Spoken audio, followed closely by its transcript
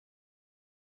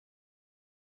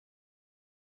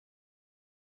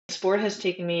sport has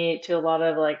taken me to a lot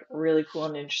of like really cool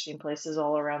and interesting places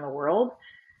all around the world.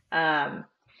 Um,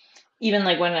 Even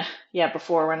like yeah,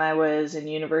 before when I was in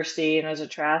university and I was a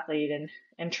triathlete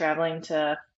and traveling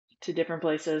to different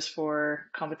places for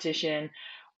competition,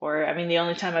 or I mean, the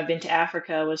only time I've been to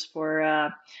Africa was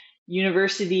for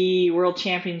university world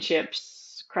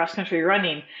championships cross country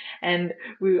running, and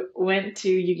we went to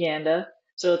Uganda.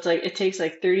 So it's like it takes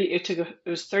like 30. It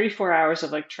was 34 hours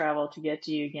of like travel to get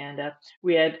to Uganda.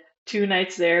 We had 2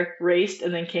 nights there, raced,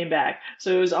 and then came back.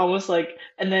 So it was almost like,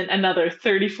 and then another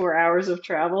 34 hours of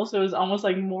travel. So it was almost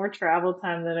like more travel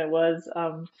time than it was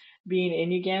being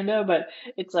in Uganda. But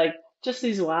it's like just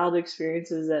these wild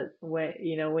experiences that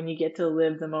when you get to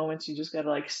live the moments, you just got to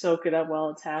like soak it up while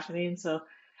it's happening. So,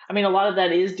 I mean, a lot of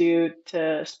that is due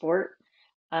to sport.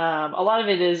 A lot of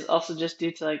it is also just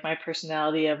due to like my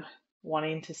personality of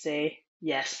wanting to say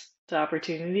yes to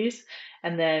opportunities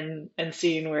and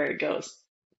seeing where it goes.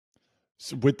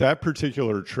 So with that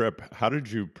particular trip, how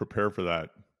did you prepare for that?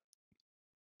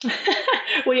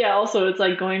 Well, yeah, also it's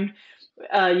like going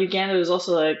Uganda was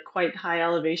also like quite high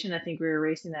elevation. I think we were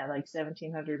racing at like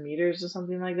 1700 meters or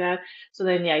something like that. So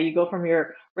then yeah, you go from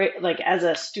your like as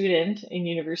a student in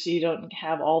university, you don't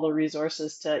have all the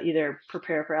resources to either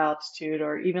prepare for altitude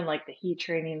or even like the heat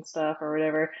training stuff or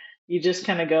whatever. You just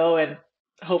kind of go and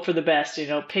hope for the best,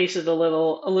 pace it a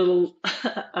little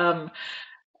um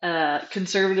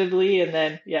conservatively and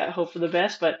then yeah, hope for the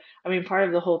best. But I mean part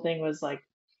of the whole thing was like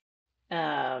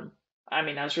um, I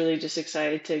mean, I was really just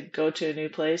excited to go to a new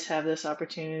place, have this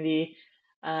opportunity.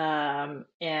 And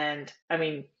I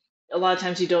mean, a lot of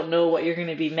times you don't know what you're going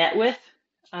to be met with.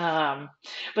 Um,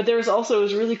 but there was also, it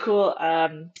was really cool.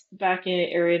 Back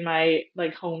in my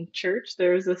like home church,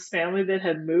 there was this family that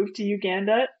had moved to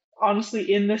Uganda,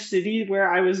 honestly, in the city where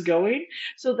I was going.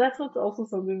 So that's what's also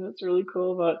something that's really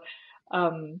cool about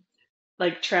um,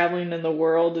 like traveling in the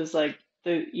world is like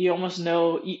you almost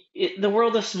know the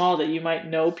world is small that you might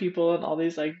know people in all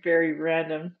these like very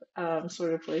random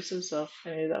sort of places. So I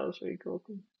mean that was really cool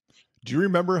too. Do you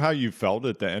remember how you felt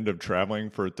at the end of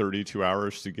traveling for 32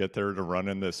 hours to get there to run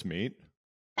in this meet?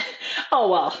 Oh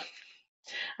well,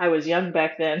 I was young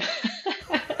back then.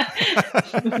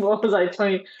 What was I,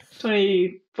 20,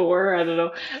 24? I don't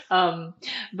know. Um,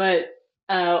 but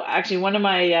actually, one of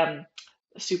my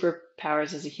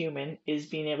superpowers as a human is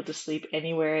being able to sleep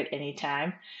anywhere at any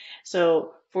time.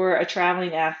 So for a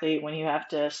traveling athlete, when you have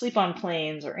to sleep on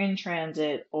planes or in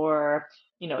transit or,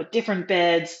 different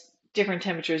beds, different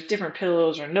temperatures, different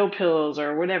pillows or no pillows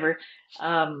or whatever,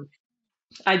 um,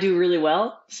 I do really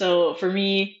well. So for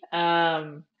me,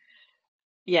 yeah,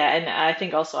 and I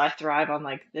think also I thrive on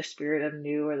like the spirit of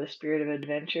new or the spirit of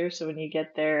adventure. So when you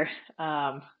get there,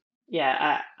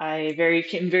 yeah, I very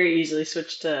can very easily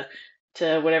switch to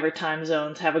whatever time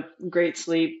zones, have a great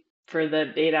sleep for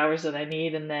the 8 hours that I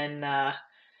need, and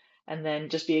then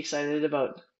just be excited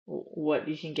about what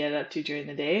you can get up to during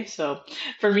the day. So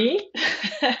for me,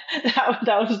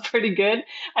 that was pretty good.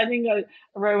 I think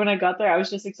right when I got there, I was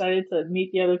just excited to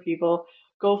meet the other people,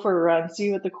 go for a run,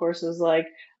 see what the course was like,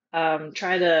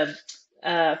 try to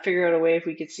figure out a way if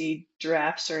we could see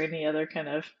giraffes or any other kind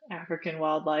of African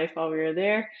wildlife while we were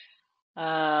there.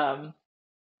 Um,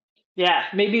 yeah,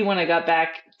 maybe when I got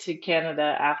back to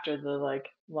Canada after the like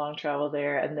long travel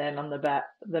there, and then on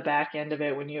the back end of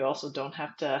it, when you also don't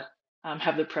have to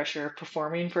have the pressure of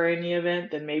performing for any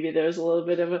event, then maybe there was a little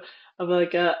bit of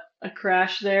like a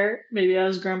crash there. Maybe I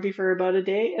was grumpy for about a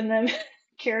day, and then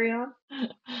carry on.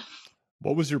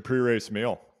 What was your pre-race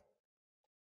meal?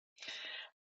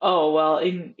 Oh well,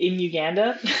 in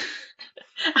Uganda,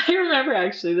 I remember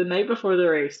actually the night before the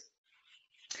race,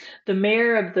 the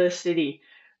mayor of the city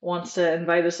wants to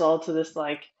invite us all to this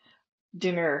like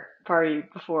dinner party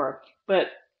before,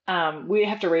 but we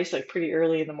have to race like pretty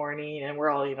early in the morning, and we're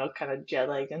all kind of jet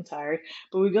lagged and tired.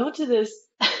 But we go to this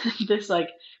this like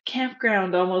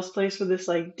campground almost place for this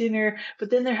like dinner,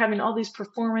 but then they're having all these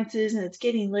performances, and it's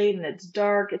getting late and it's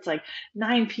dark. It's like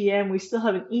 9 p.m. We still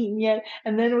haven't eaten yet,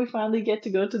 and then we finally get to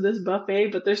go to this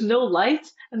buffet, but there's no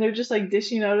lights, and they're just like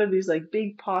dishing out of these like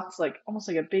big pots, like almost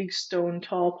like a big stone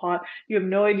tall pot. You have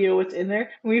no idea what's in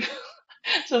there. We've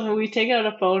so when we take out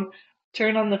a phone,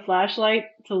 turn on the flashlight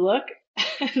to look,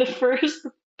 and the first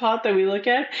pot that we look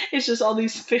at is just all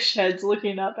these fish heads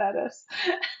looking up at us.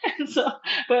 And so,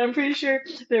 but I'm pretty sure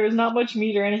there was not much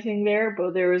meat or anything there,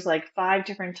 but there was like five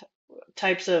different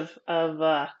types of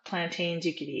plantains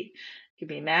you could eat. It could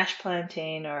be mashed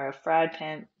plantain or a fried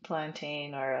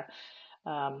plantain or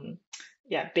a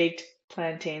yeah, baked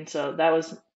plantain. So that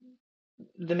was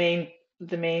the main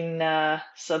the main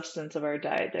substance of our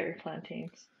diet there,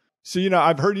 plantains. So,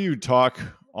 I've heard you talk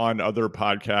on other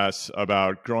podcasts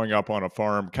about growing up on a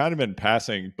farm, kind of in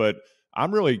passing, but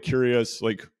I'm really curious,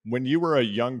 like when you were a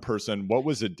young person, what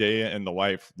was a day in the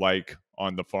life like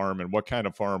on the farm and what kind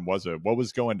of farm was it? What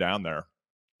was going down there?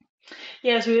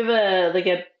 Yeah, so we have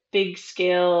a big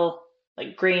scale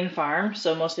like grain farm,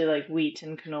 so mostly like wheat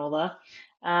and canola.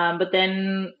 But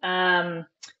then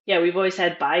yeah, we've always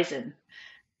had bison.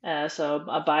 So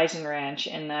a bison ranch,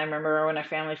 and I remember when our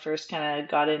family first kind of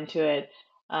got into it,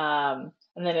 and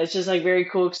then it's just like very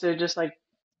cool because they're just like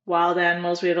wild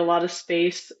animals. We had a lot of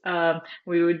space.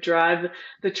 We would drive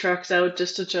the trucks out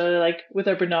just to try to like with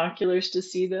our binoculars to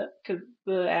see the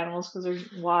animals because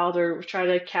they're wild, or try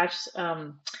to catch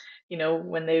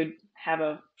when they would have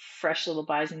a fresh little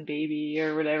bison baby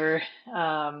or whatever.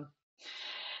 Um,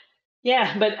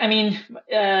 yeah, but I mean,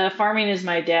 farming is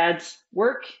my dad's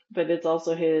work, but it's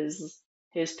also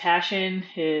his passion,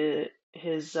 his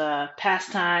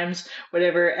pastimes,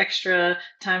 whatever extra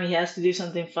time he has to do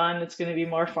something fun, it's going to be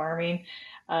more farming.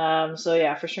 So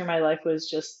yeah, for sure, my life was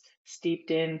just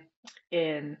steeped in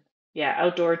yeah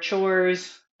outdoor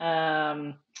chores,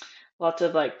 lots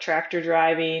of like tractor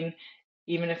driving,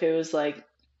 even if it was like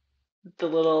the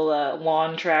little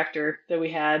lawn tractor that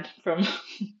we had from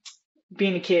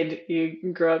being a kid,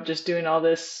 you grow up just doing all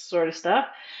this sort of stuff.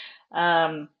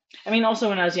 Um, I mean, also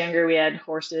when I was younger, we had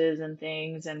horses and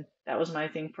things, and that was my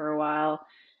thing for a while.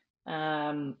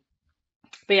 Um,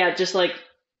 but yeah, just like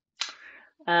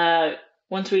uh,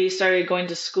 once we started going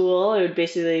to school, it would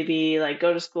basically be like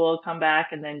go to school, come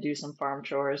back, and then do some farm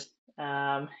chores.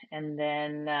 And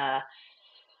then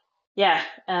yeah.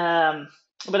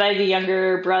 But I had a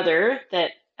younger brother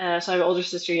that so I have an older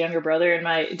sister, younger brother, and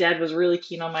my dad was really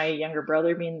keen on my younger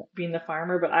brother being the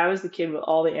farmer, but I was the kid with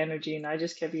all the energy, and I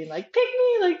just kept being like, "Pick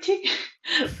me, like take,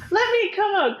 let me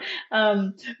come out."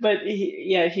 But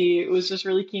he was just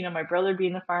really keen on my brother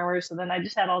being the farmer. So then I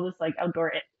just had all this like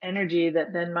outdoor energy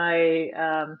that then my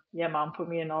mom put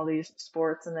me in all these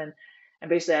sports, and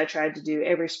basically I tried to do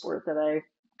every sport that I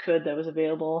could that was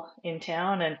available in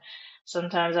town, and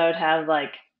sometimes I would have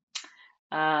like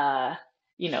uh,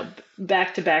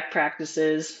 back to back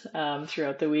practices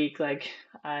throughout the week. Like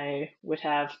I would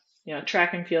have,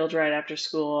 track and field right after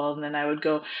school, and then I would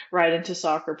go right into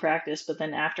soccer practice. But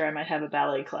then after, I might have a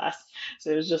ballet class.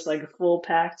 So it was just like a full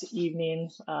packed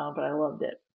evening, but I loved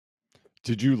it.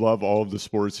 Did you love all of the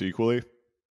sports equally?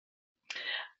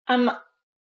 Um,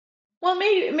 well,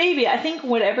 maybe I think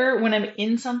whatever when I'm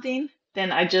in something,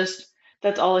 then I just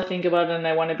that's all I think about, and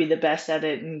I want to be the best at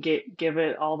it and give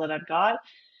it all that I've got.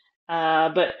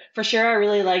 But for sure, I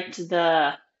really liked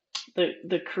the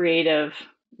creative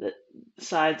the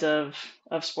sides of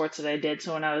sports that I did.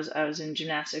 So when I was in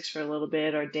gymnastics for a little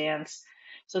bit or dance,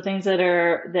 so things that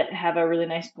have a really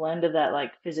nice blend of that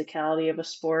like physicality of a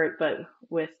sport, but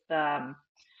with yeah,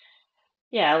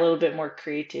 a little bit more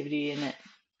creativity in it.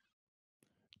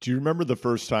 Do you remember the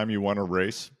first time you won a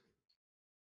race?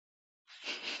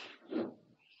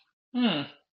 Hmm.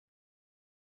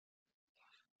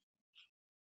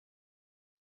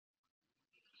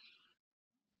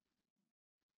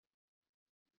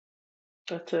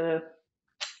 But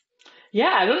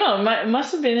yeah, I don't know. It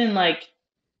must have been in like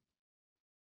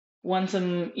won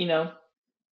some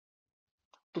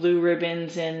blue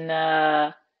ribbons in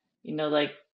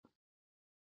like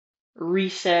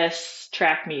recess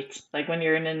track meets. Like when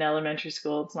you're in an elementary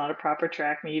school, it's not a proper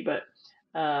track meet, but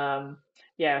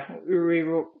yeah,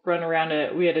 run around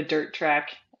it. We had a dirt track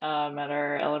at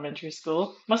our elementary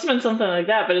school. Must have been something like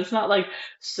that, but it's not like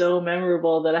so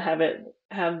memorable that I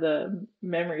have the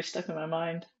memory stuck in my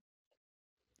mind.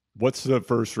 What's the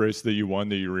first race that you won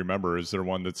that you remember? Is there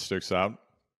one that sticks out?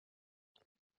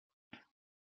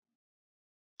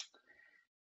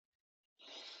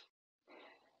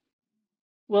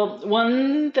 Well,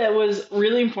 one that was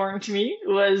really important to me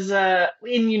was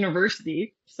in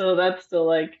university. So that's still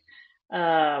like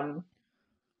um,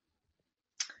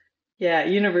 yeah,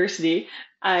 university.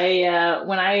 I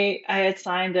when I had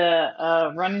signed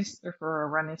a running for a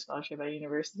running scholarship at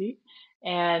university,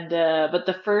 and but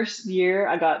the first year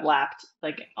I got lapped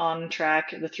like on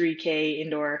track the 3K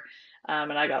indoor,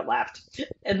 and I got lapped.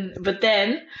 And but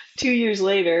then 2 years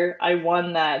later I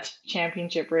won that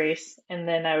championship race, and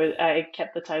then I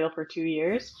kept the title for 2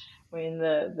 years, winning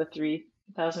the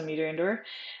 3,000 meter indoor.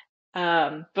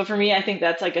 But for me, I think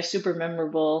that's like a super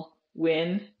memorable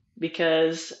win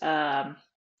because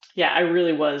yeah, I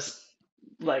really was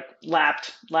like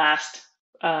lapped last.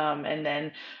 And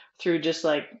then through just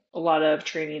like a lot of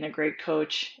training, a great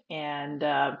coach, and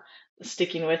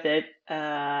sticking with it,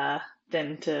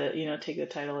 then to take the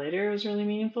title later was really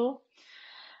meaningful.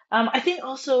 I think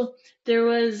also there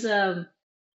was, I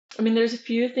mean, there's a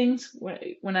few things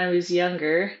when I was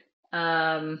younger,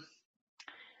 um,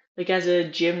 like as a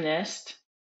gymnast,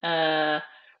 uh,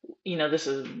 this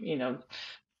is,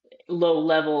 low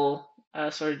level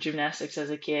sort of gymnastics as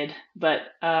a kid, but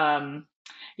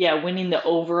yeah, winning the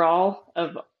overall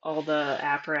of all the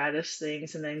apparatus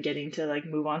things and then getting to like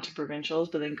move on to provincials,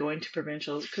 but then going to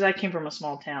provincials because I came from a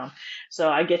small town, so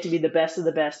I get to be the best of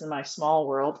the best in my small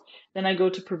world. Then I go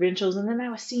to provincials, and then I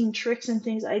was seeing tricks and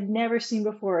things I'd never seen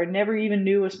before, I never even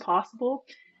knew was possible,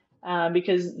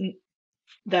 because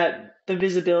that the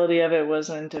visibility of it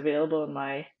wasn't available in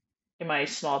my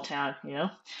small town,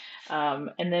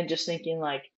 and then just thinking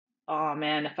like, oh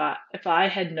man, if I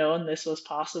had known this was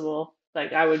possible,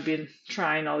 like I would be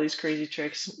trying all these crazy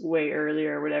tricks way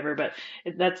earlier or whatever. But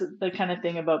that's the kind of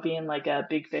thing about being like a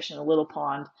big fish in a little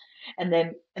pond, and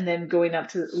then going up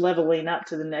to leveling up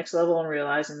to the next level and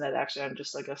realizing that actually I'm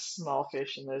just like a small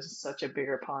fish and there's such a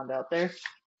bigger pond out there.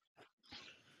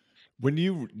 When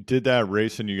you did that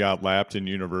race and you got lapped in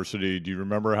university, do you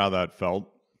remember how that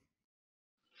felt?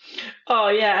 Oh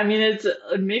yeah, I mean it's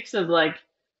a mix of like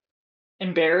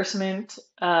embarrassment,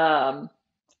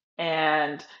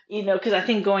 and because I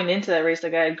think going into that race,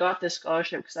 like I had got this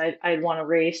scholarship because I'd won a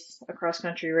race, a cross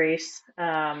country race,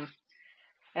 and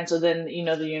so then the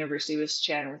university was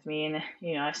chatting with me,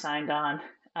 and I signed on.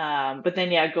 But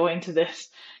then yeah, going to this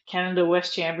Canada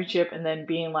West Championship and then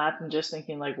being lapped and just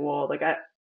thinking like, whoa, like I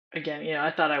again,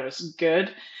 I thought I was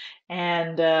good,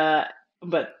 and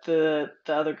but the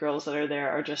other girls that are there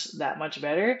are just that much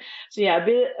better. So yeah,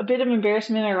 a bit of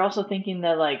embarrassment, or also thinking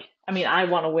that like, I mean, I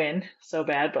want to win so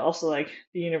bad, but also like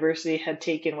the university had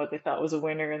taken what they thought was a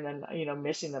winner and then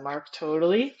missing the mark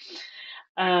totally.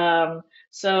 But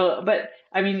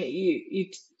I mean,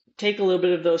 you take a little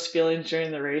bit of those feelings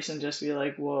during the race and just be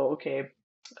like, whoa, okay,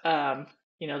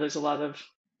 there's a lot of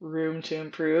room to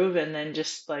improve, and then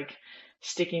just like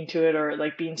sticking to it, or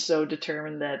like being so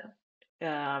determined that,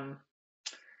 um,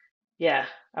 yeah,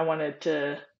 I wanted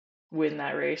to win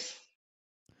that race.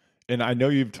 And I know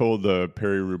you've told the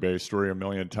Paris-Roubaix story a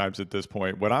million times at this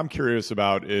point. What I'm curious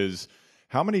about is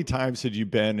how many times had you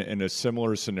been in a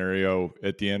similar scenario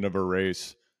at the end of a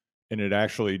race and it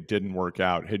actually didn't work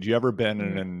out? Had you ever been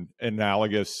in Mm. an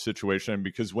analogous situation?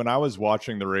 Because when I was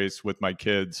watching the race with my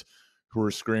kids who were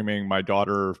screaming, my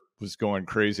daughter was going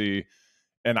crazy,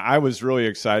 and I was really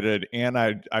excited. And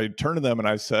I turned to them and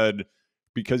I said,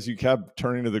 because you kept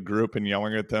turning to the group and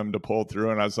yelling at them to pull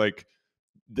through, and I was like,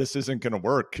 this isn't going to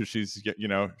work because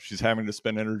she's having to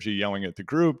spend energy yelling at the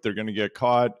group. They're going to get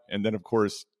caught. And then of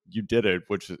course you did it,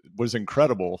 which was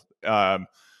incredible.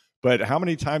 But how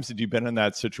many times had you been in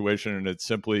that situation and it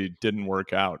simply didn't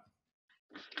work out?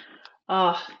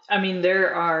 Oh, I mean,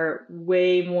 there are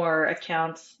way more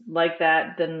accounts like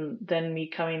that than me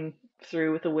coming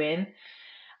through with a win.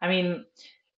 I mean,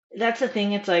 that's the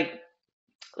thing. It's like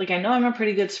I know I'm a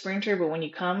pretty good sprinter, but when you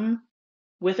come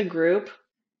with a group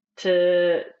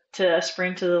to a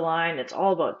sprint to the line, it's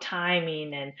all about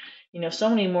timing, and so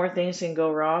many more things can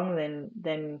go wrong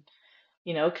than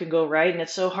can go right, and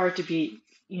it's so hard to be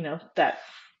that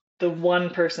the one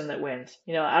person that wins.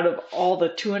 Out of all the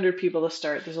 200 people to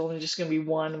start, there's only just going to be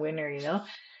one winner.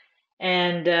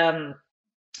 And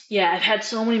yeah, I've had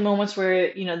so many moments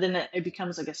where then it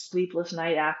becomes like a sleepless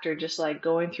night after, just like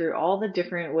going through all the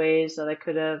different ways that I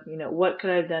could have, what could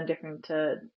I have done different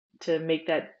to make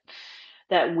that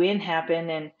win happen.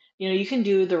 And you can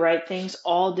do the right things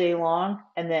all day long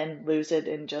and then lose it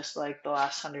in just like the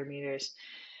last 100 meters.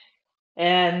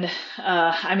 And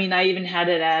I mean, I even had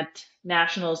it at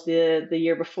nationals the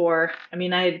year before. I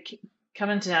mean, I had come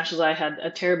into nationals, I had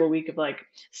a terrible week of like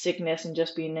sickness and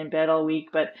just being in bed all week,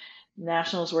 but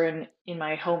nationals were in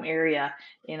my home area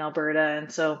in Alberta,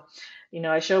 and so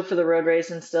I show up for the road race,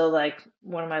 and still like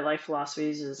one of my life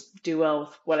philosophies is do well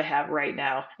with what I have right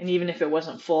now. And even if it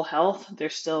wasn't full health,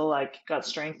 there's still like got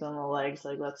strength on the legs,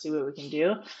 like let's see what we can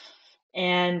do.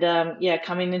 And yeah,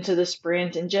 coming into the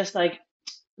sprint and just like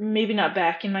maybe not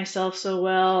backing myself so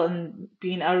well and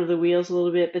being out of the wheels a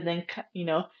little bit, but then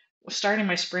starting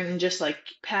my sprint and just like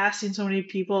passing so many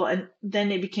people, and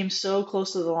then it became so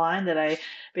close to the line that I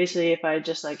basically, if I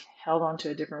just like held on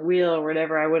to a different wheel or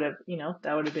whatever, I would have,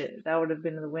 that would have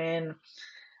been the win.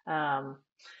 Um,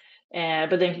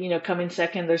 and but then coming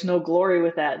second, there's no glory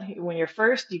with that. When you're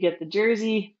first, you get the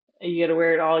jersey. You got to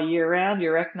wear it all year round.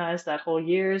 You're recognized that whole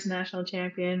year as national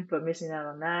champion, but missing out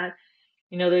on that.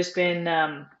 There's been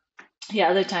yeah,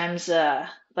 other times,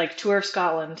 like Tour of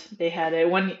Scotland, they had it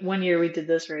one year we did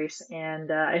this race, and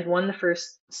I had won the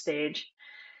first stage,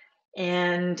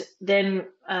 and then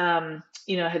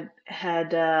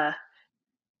had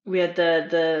we had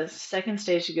the second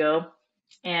stage to go,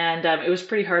 and it was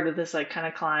pretty hard with this like kind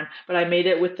of climb, but I made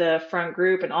it with the front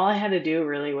group, and all I had to do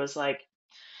really was like,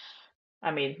 I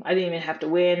mean, I didn't even have to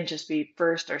win, just be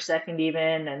first or second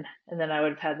even, and then I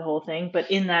would have had the whole thing.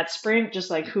 But in that sprint, just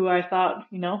like who I thought,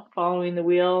 following the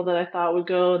wheel that I thought would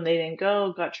go, and they didn't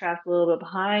go, got trapped a little bit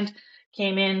behind,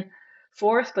 came in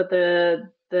fourth, but the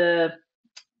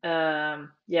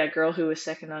yeah, girl who was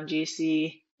second on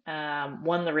GC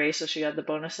won the race, so she got the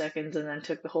bonus seconds and then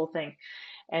took the whole thing.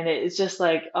 And it's just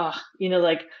like, oh,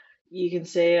 like you can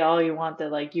say all you want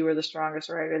that like you were the strongest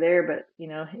rider there, but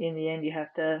in the end you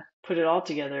have to put it all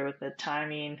together with the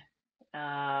timing,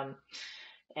 um,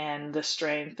 and the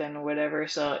strength and whatever.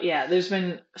 So yeah, there's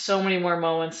been so many more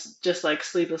moments, just like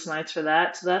sleepless nights for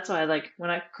that. So that's why like when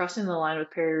I crossing the line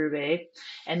with Paris-Roubaix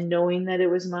and knowing that it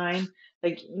was mine,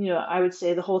 like I would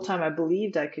say the whole time I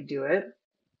believed I could do it,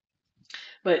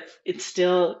 but it's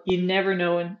still, you never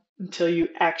know until you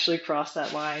actually cross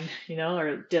that line,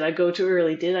 or did I go too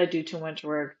early? Did I do too much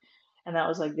work? And that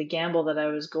was like the gamble that I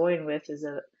was going with, is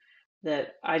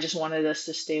that I just wanted us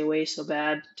to stay away so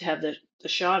bad to have the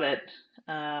shot at,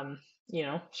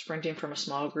 sprinting from a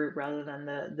small group rather than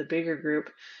the bigger group.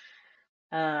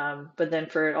 But then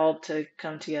for it all to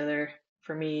come together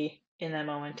for me in that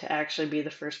moment to actually be the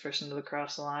first person to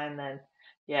cross the line, then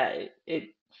yeah,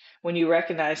 it when you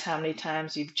recognize how many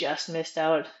times you've just missed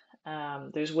out,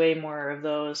 there's way more of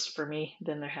those for me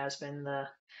than there has been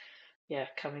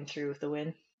coming through with the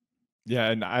win. Yeah,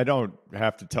 and I don't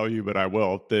have to tell you, but I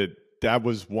will, that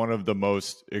was one of the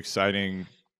most exciting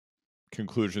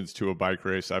conclusions to a bike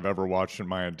race I've ever watched in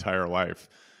my entire life.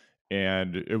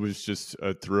 And it was just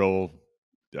a thrill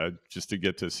just to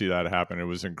get to see that happen. It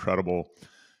was incredible.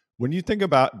 When you think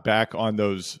about back on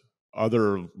those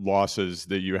other losses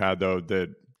that you had, though,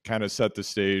 that kind of set the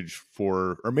stage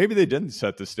for, or maybe they didn't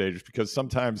set the stage, because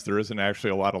sometimes there isn't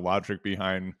actually a lot of logic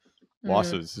behind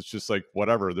losses. It's just like,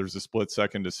 whatever, there's a split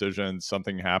second decision,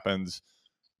 something happens.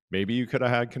 Maybe you could have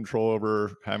had control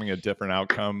over having a different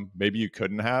outcome. Maybe you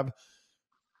couldn't have.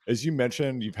 As you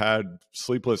mentioned, you've had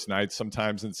sleepless nights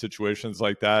sometimes in situations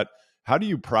like that. How do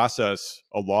you process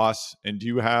a loss? And do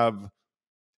you have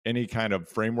any kind of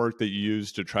framework that you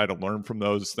use to try to learn from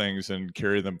those things and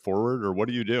carry them forward? Or what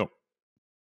do you do?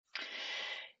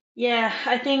 Yeah,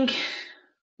 I think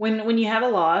when you have a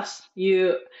loss,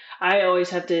 I always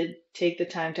have to take the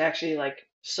time to actually like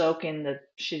soak in the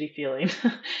shitty feeling.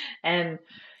 And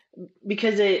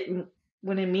because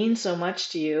when it means so much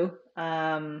to you,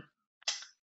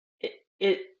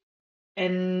 it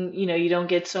and you don't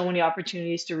get so many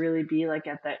opportunities to really be like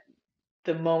at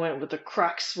the moment with the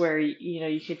crux where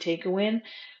you could take a win.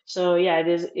 So yeah,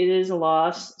 it is a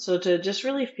loss. So to just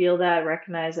really feel that,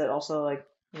 recognize that also, like,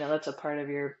 that's a part of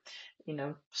your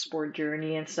sport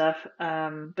journey and stuff.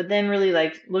 But then really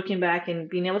like looking back and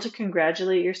being able to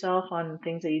congratulate yourself on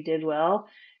things that you did well,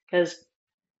 because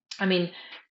I mean,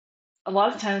 a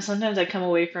lot of times, sometimes I come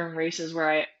away from races where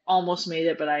I almost made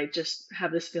it, but I just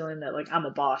have this feeling that like I'm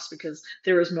a boss, because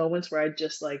there was moments where I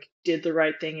just like did the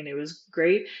right thing and it was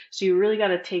great. So you really got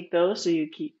to take those so you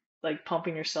keep like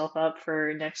pumping yourself up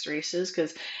for next races,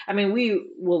 because I mean we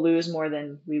will lose more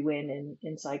than we win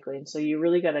in cycling. So you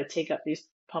really got to take up these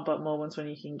pump up moments when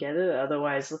you can get it.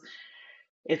 Otherwise,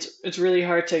 it's really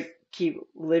hard to keep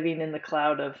living in the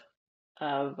cloud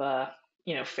of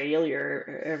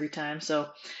failure every time. So,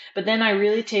 but then I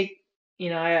really take,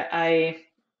 I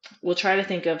will try to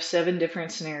think of 7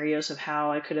 different scenarios of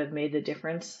how I could have made the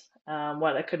difference,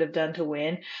 what I could have done to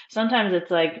win. Sometimes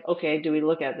it's like, okay, do we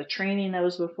look at the training that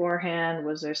was beforehand?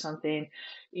 Was there something,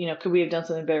 could we have done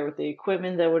something better with the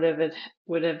equipment that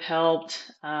would have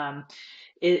helped?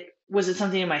 It was it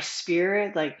something in my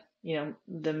spirit, like,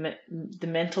 the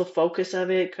mental focus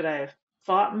of it? Could I have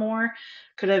fought more?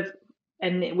 Could have,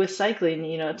 and with cycling,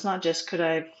 it's not just could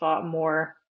I have fought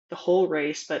more the whole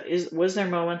race, but was there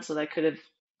moments that I could have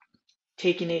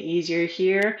taken it easier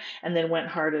here and then went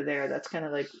harder there? That's kind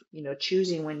of like,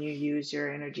 choosing when you use your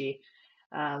energy,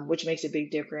 which makes a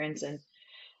big difference. And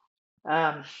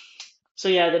um, so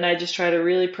yeah, then I just try to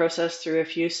really process through a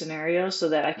few scenarios so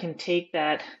that I can take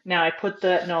that. Now I put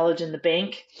that knowledge in the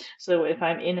bank. So if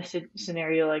I'm in a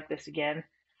scenario like this again,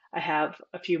 I have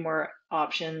a few more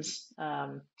options,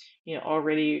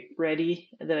 already ready,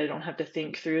 that I don't have to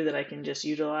think through, that I can just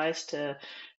utilize to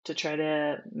try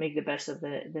to make the best of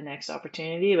the next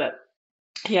opportunity. But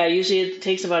yeah, usually it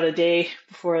takes about a day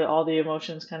before all the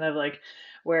emotions kind of like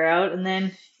wear out. And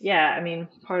then, yeah, I mean,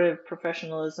 part of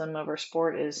professionalism of our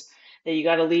sport is that you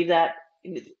have to leave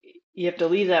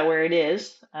that where it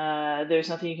is. There's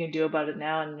nothing you can do about it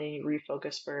now, and then you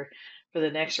refocus for for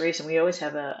the next race, and we always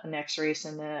have a next race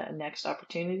and a next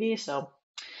opportunity. So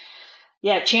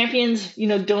yeah, champions,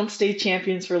 don't stay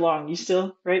champions for long. You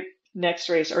still, right? Next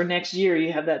race or next year,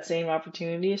 you have that same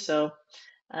opportunity. So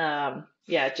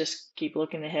yeah, just keep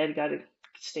looking ahead. Got to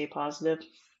stay positive.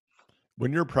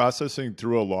 When you're processing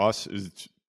through a loss,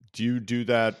 do you do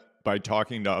that by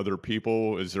talking to other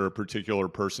people? Is there a particular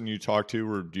person you talk to,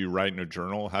 or do you write in a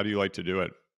journal? How do you like to do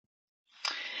it?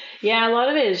 Yeah, a lot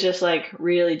of it is just like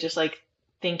really just like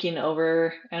thinking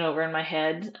over and over in my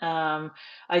head.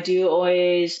 I do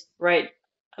always write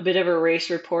a bit of a race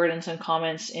report and some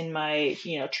comments in my,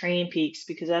 training peaks,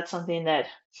 because that's something that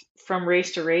from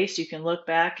race to race you can look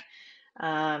back.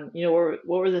 What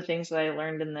were the things that I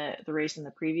learned in the race in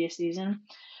the previous season?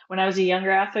 When I was a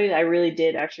younger athlete, I really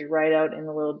did actually write out in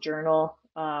a little journal,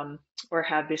 or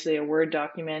have basically a Word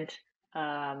document.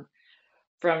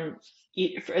 From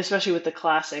especially with the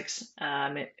classics,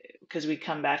 because we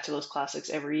come back to those classics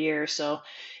every year. So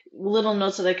little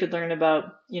notes that I could learn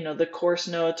about, the course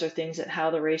notes or things that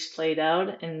how the race played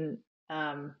out, and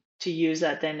to use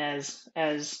that then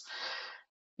as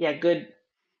yeah, good,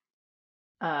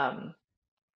 I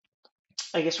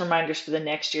guess, reminders for the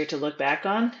next year to look back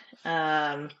on.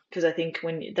 Because I think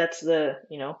when that's the,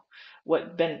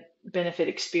 what benefit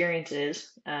experience is,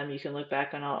 you can look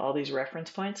back on all these reference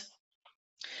points.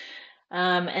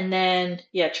 And then,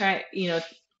 yeah,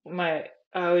 I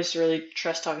always really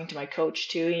trust talking to my coach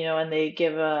too, and they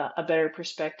give a better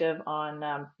perspective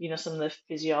on, some of the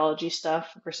physiology stuff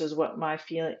versus what my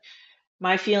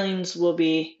feelings will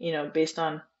be, based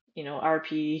on,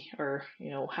 RP, or,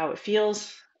 how it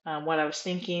feels, what I was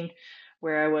thinking,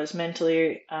 where I was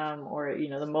mentally, or,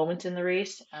 the moment in the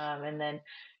race. And then,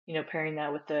 pairing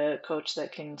that with the coach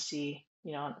that can see,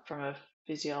 from a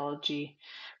physiology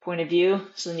point of view.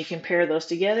 So then you can pair those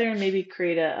together and maybe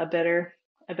create a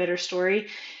better story.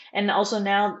 And also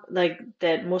now, like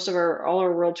that, most of all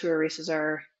our World Tour races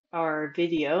are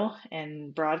video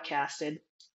and broadcasted.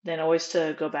 Then always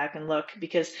to go back and look,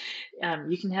 because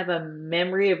you can have a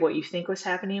memory of what you think was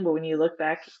happening, but when you look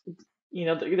back,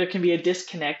 there can be a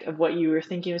disconnect of what you were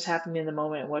thinking was happening in the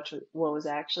moment and what was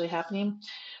actually happening.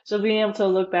 So being able to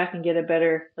look back and get a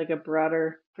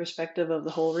broader perspective of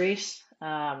the whole race,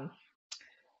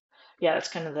 yeah, that's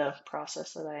kind of the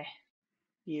process that I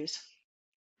use.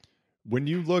 When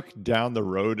you look down the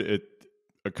road at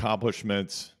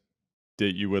accomplishments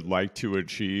that you would like to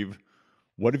achieve,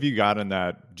 what have you got in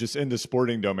that? Just in the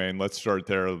sporting domain, let's start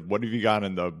there. What have you got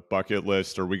in the bucket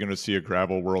list? Are we going to see a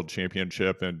gravel world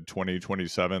championship in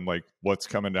 2027? Like, what's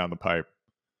coming down the pipe?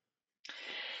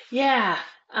 Yeah,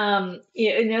 yeah,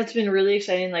 and it's been really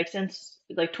exciting. Like since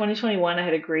like 2021, I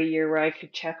had a great year where I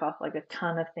could check off like a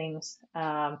ton of things.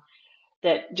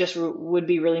 That just would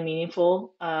be really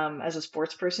meaningful, as a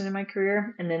sports person in my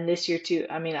career. And then this year too,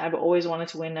 I mean, I've always wanted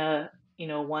to win a,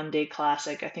 1 day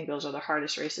classic. I think those are the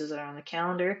hardest races that are on the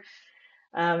calendar.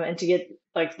 And to get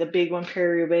like the big one,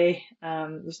 Paris-Roubaix,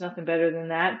 there's nothing better than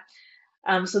that.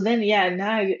 So then, yeah,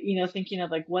 now, thinking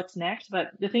of like what's next.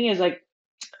 But the thing is like,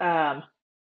 um,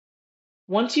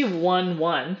 once you've won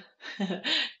one,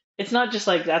 it's not just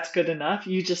like that's good enough.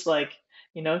 You just like,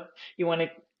 you know, you want to,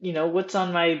 what's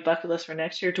on my bucket list for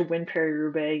next year to win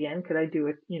Paris-Roubaix again? Could I do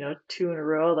it, two in a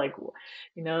row? Like,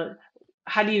 you know,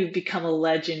 how do you become a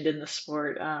legend in the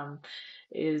sport?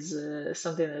 Is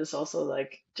something that is also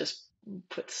like just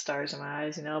puts stars in my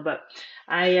eyes, But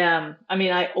I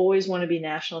mean, I always want to be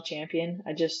national champion.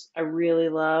 I really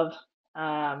love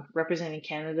representing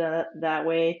Canada that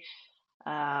way.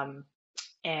 Um,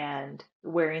 and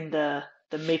wearing the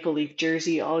Maple Leaf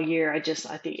jersey all year. I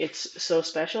think it's so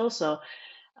special. So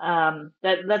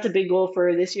that's a big goal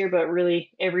for this year, but really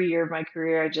every year of my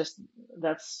career,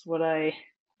 that's what I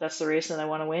that's the race that I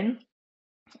want to win.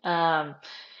 Um,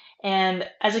 and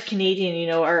as a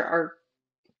Canadian, our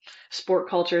sport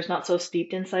culture is not so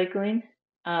steeped in cycling.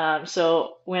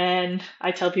 So when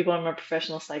I tell people I'm a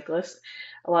professional cyclist,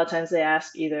 a lot of times they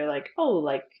ask either like, oh,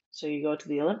 like, so you go to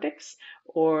the Olympics,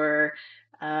 or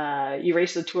you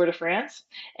race the Tour de France.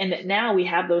 And now we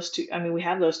have those two. I mean, we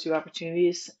have those two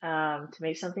opportunities, to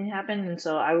make something happen. And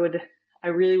so I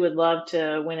really would love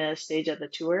to win a stage at the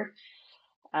Tour.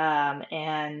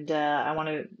 And I want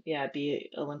to, yeah, be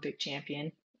Olympic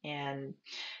champion. And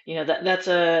that's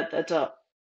a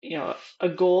a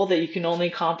goal that you can only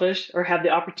accomplish or have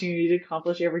the opportunity to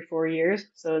accomplish every 4 years.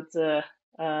 So it's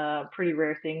a pretty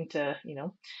rare thing to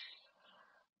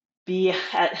be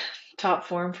at top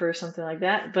form for something like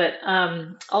that. But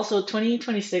also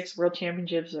 2026 World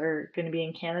Championships are going to be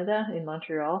in Canada, in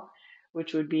Montreal,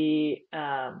 which would be,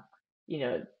 you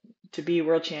know to be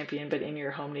world champion, but in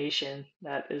your home nation.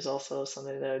 That is also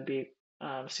something that would be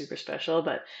super special.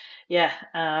 But yeah,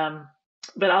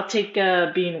 but I'll take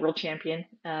being world champion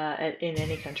in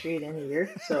any country at any year.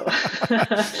 So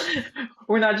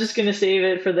we're not just gonna save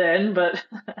it for then, but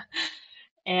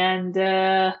and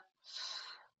yeah,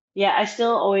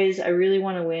 I really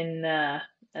want to win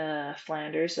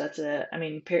Flanders. I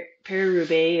mean,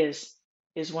 Paris-Roubaix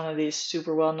is one of these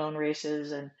super well-known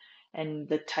races, and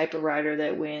the type of rider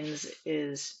that wins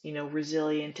is,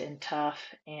 resilient and tough,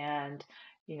 and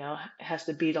has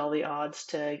to beat all the odds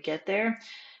to get there.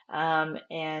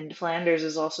 And Flanders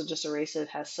is also just a race that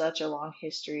has such a long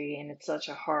history, and it's such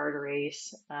a hard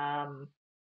race. And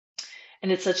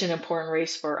it's such an important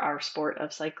race for our sport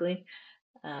of cycling.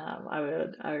 I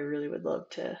really would love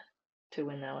to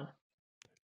win that one.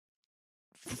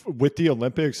 With the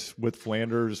Olympics, with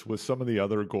Flanders, with some of the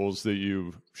other goals that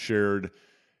you've shared,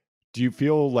 do you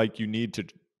feel like you need to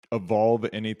evolve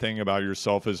anything about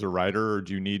yourself as a rider, or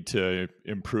do you need to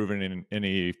improve in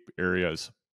any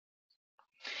areas?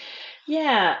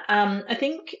 Yeah, I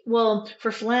think, well,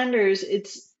 for Flanders,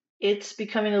 it's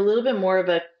becoming a little bit more of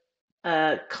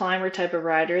a climber type of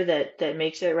rider that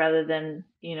makes it, rather than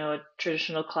a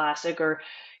traditional classic, or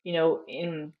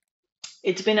in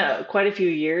it's been quite a few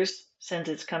years since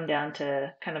it's come down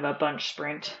to kind of a bunch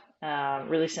sprint,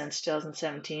 really since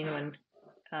 2017, when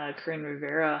Corinne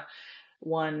Rivera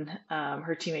won.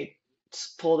 Her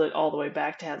teammates pulled it all the way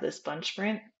back to have this bunch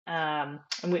sprint, and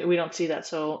we don't see that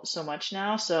so much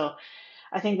now. So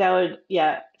I think that would,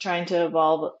 yeah, trying to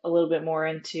evolve a little bit more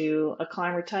into a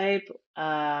climber type,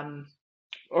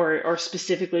 or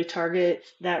specifically target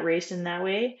that race in that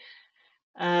way.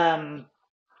 Um,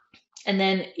 and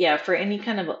then, yeah, for any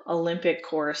kind of Olympic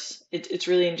course, it's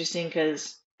really interesting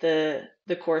because the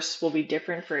course will be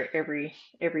different for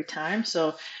every time.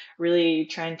 So really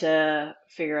trying to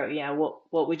figure out, yeah,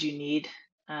 what would you need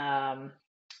um,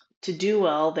 to do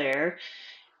well there.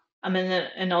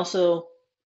 And also,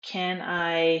 can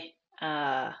I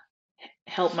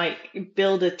help my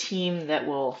build a team that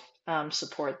will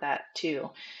support that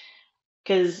too?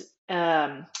 Because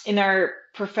in our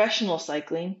professional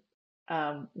cycling,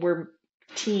 we're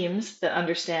teams that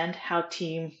understand how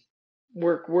team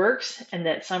work works, and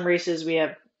that some races we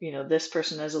have, this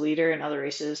person as a leader, and other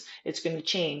races it's going to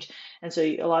change. And so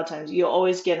a lot of times you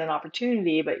always get an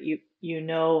opportunity, but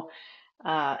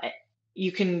uh,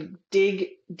 you can dig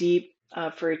deep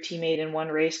for a teammate in one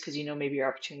race, because maybe your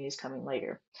opportunity is coming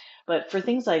later. But for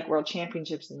things like world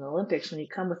championships and the Olympics, when you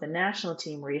come with a national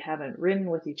team where you haven't ridden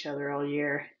with each other all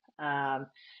year, um,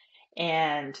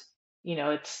 and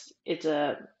it's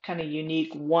a kind of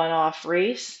unique one-off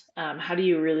race, how do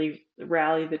you really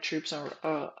rally the troops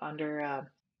under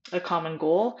a common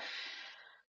goal?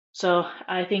 So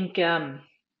I think,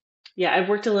 yeah, I've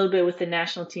worked a little bit with the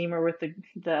national team, or with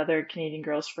the other Canadian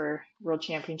girls for world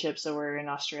championships that were in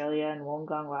Australia and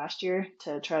Wollongong last year,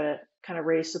 to try to kind of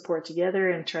raise support together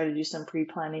and try to do some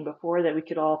pre-planning before, that we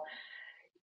could all,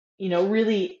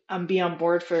 really be on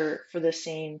board for the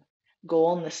same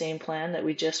goal and the same plan, that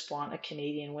we just want a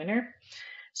Canadian winner.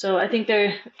 So I think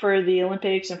there, for the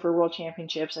Olympics and for world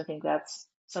championships, I think that's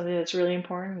something that's really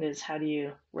important, is how do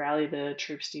you rally the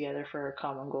troops together for a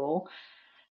common goal?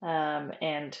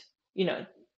 And you know,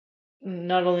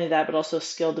 not only that, but also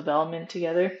skill development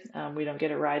together. We don't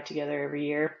get a ride together every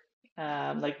year,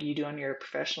 like you do on your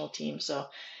professional team. So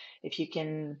if you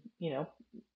can,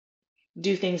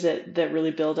 do things that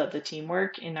really build up the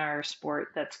teamwork in our sport,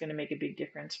 that's going to make a big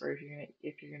difference for if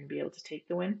you're going to be able to take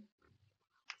the win.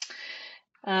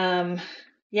 Um,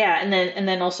 yeah, and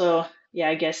then also, yeah,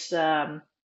 I guess, yeah,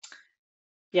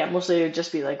 mostly it would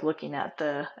just be like looking at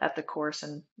the course,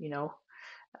 and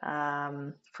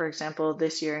for example,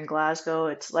 this year in Glasgow,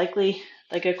 it's likely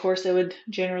like a course that would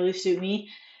generally suit me.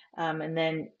 And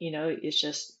then, it's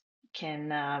just,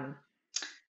 can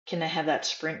can I have that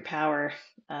sprint power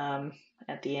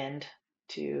at the end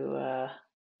to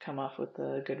come off with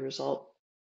a good result?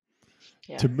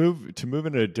 Yeah. To move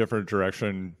in a different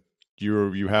direction,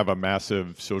 you have a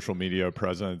massive social media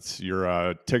presence.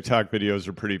 Your TikTok videos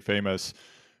are pretty famous.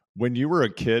 When you were a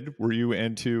kid, were you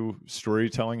into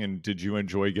storytelling, and did you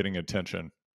enjoy getting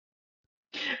attention?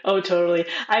 Oh, totally.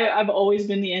 I've always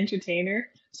been the entertainer.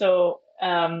 So,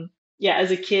 yeah,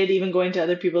 as a kid, even going to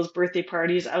other people's birthday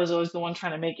parties, I was always the one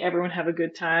trying to make everyone have a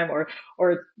good time,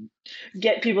 or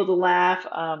get people to laugh.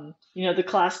 The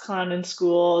class clown in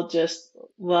school, just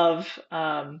love,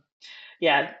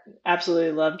 yeah,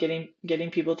 absolutely love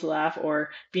getting people to laugh, or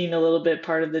being a little bit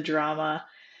part of the drama.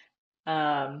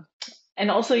 Um, and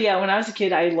also, yeah, when I was a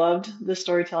kid, I loved the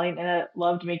storytelling, and I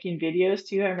loved making videos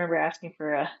too. I remember asking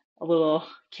for a little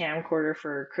camcorder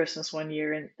for Christmas one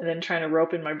year, and then trying to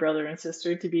rope in my brother and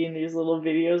sister to be in these little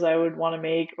videos I would want to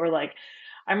make. Or like,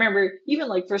 I remember even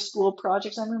like for school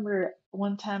projects, I remember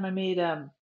one time I made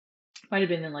might have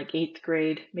been in like eighth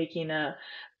grade, making a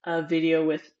video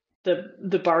with the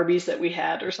Barbies that we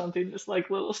had or something. This like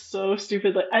little so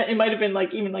stupid. Like it might have been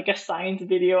like even like a science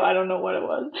video. I don't know what it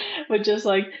was, but just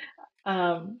like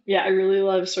yeah, I really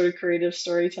love sort of creative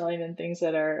storytelling and things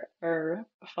that are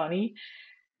funny.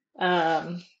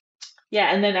 Um,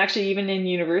 yeah, and then actually even in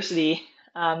university,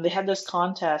 they had this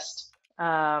contest.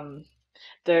 The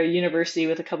university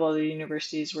with a couple other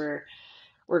universities were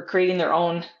creating their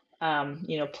own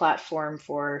platform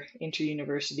for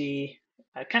inter-university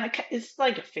kind of, it's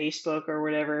like a Facebook or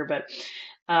whatever, but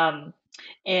um,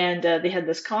 and they had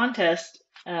this contest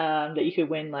that you could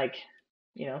win like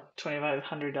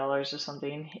 $2,500 or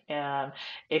something,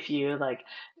 if you like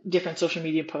different social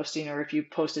media posting, or if you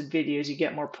posted videos you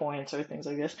get more points or things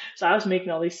like this. So I was making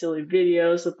all these silly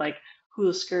videos with like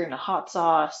hula skirt and a hot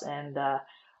sauce, and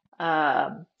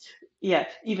um, yeah,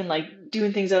 even like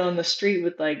doing things out on the street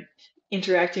with like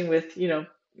interacting with,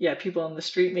 yeah, people on the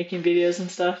street making videos and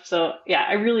stuff. So yeah,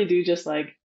 I really do just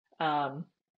like um,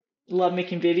 love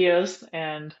making videos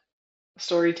and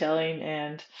storytelling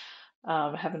and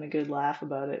having a good laugh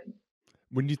about it.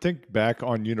 When you think back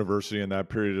on university and that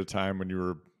period of time when you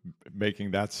were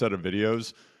making that set of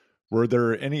videos, were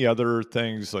there any other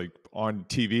things like on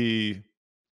TV,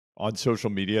 on social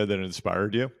media that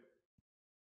inspired you?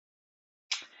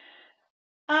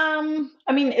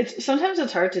 I mean, it's sometimes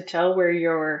it's hard to tell where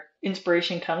your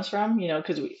inspiration comes from,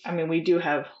 because we do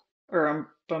have, or I'm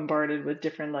bombarded with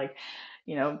different like,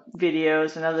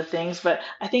 videos and other things, but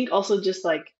I think also just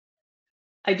like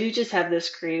I do just have this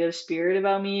creative spirit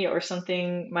about me, or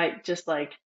something might just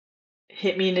like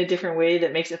hit me in a different way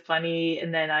that makes it funny,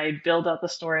 and then I build out the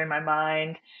story in my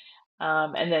mind,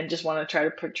 and then just want to try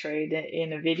to portray it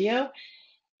in a video.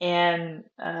 And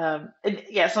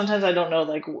yeah, sometimes I don't know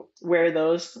like where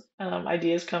those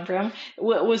ideas come from.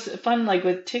 What was fun like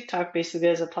with TikTok basically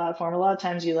as a platform, a lot of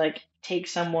times you like take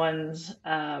someone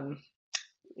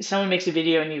makes a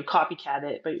video and you copycat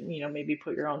it, but maybe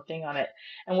put your own thing on it.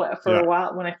 And for Yeah. a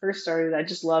while when I first started, I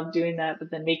just loved doing that,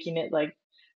 but then making it like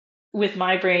with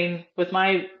my brain, with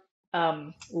my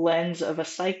lens of a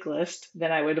cyclist,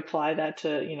 then I would apply that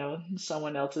to,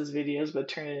 someone else's videos, but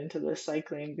turn it into this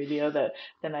cycling video that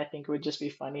then I think would just be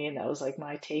funny. And that was like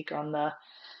my take on the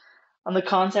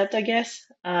concept, I guess.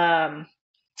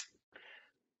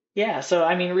 Yeah, so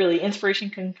I mean, really, inspiration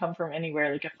can come from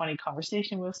anywhere, like a funny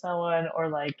conversation with someone, or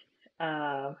like,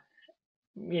 uh,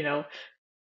 you know,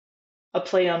 a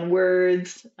play on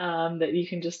words that you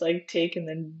can just like take and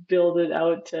then build it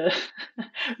out to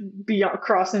be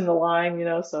crossing the line,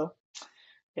 So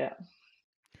yeah.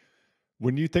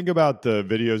 When you think about the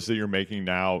videos that you're making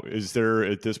now, is there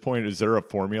at this point, is there a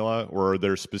formula or are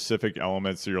there specific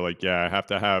elements that you're like, yeah, I have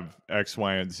to have X,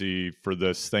 Y, and Z for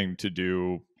this thing to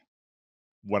do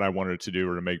what I want it to do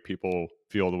or to make people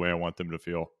feel the way I want them to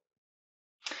feel?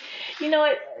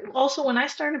 I, also when I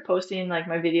started posting like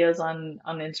my videos on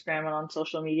Instagram and on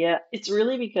social media, it's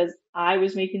really because I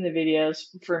was making the videos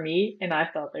for me and I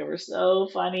thought they were so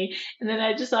funny. And then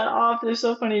I just thought, oh, if they're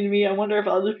so funny to me, I wonder if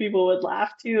other people would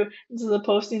laugh too, instead of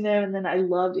posting them. And then I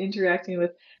loved interacting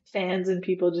with fans and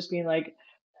people just being like,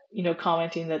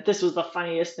 commenting that this was the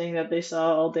funniest thing that they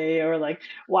saw all day, or like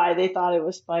why they thought it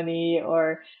was funny,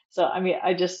 or so. I mean,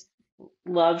 I just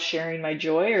love sharing my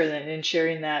joy, or then and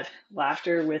sharing that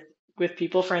laughter with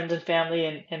people, friends and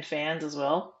family, and fans as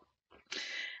well.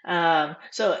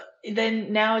 So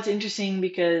then now it's interesting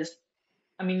because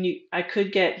I mean, I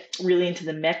could get really into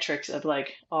the metrics of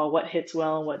like, oh, what hits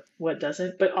well and what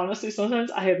doesn't. But honestly,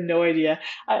 sometimes I have no idea.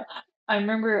 I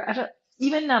remember I don't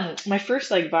even my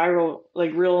first like viral,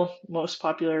 like real most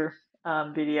popular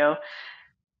video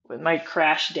with my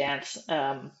crash dance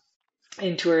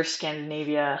in Tour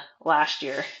Scandinavia last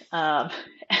year. I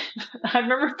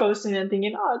remember posting and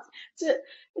thinking, oh,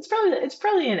 it's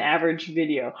probably an average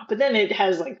video, but then it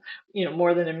has like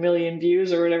more than 1 million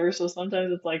views or whatever. So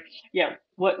sometimes it's like, yeah,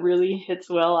 what really hits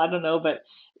well, I don't know, but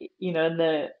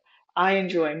the I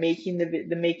enjoy making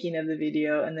the making of the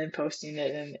video and then posting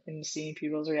it, and seeing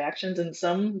people's reactions. And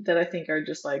some that I think are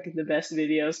just like the best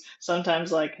videos.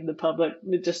 Sometimes like the public,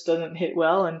 it just doesn't hit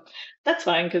well, and that's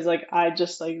fine because like I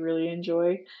just like really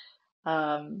enjoy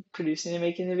producing and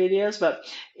making the videos. But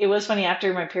it was funny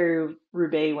after my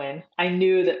Paris-Roubaix win, I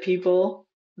knew that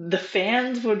the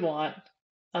fans would want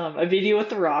a video with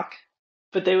The Rock,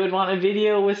 but they would want a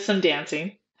video with some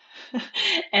dancing.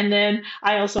 And then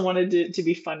I also wanted to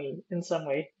be funny in some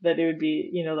way, that it would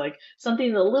be, like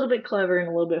something a little bit clever and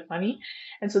a little bit funny.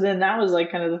 And so then that was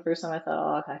like kind of the first time I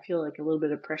thought, oh, I feel like a little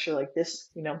bit of pressure like this,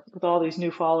 with all these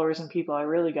new followers and people, I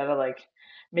really gotta like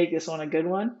make this one a good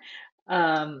one.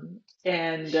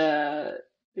 And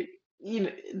you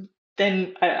know,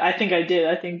 then I think I did.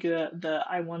 I think the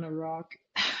I Wanna Rock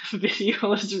video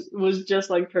was just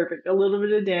like perfect. A little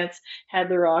bit of dance, had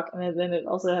the rock, and then it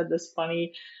also had this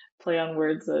funny play on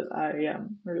words that I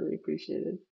really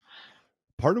appreciated.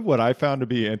 Part of what I found to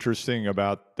be interesting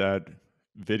about that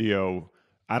video,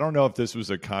 I don't know if this was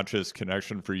a conscious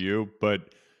connection for you,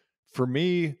 but for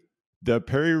me, the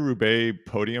Paris-Roubaix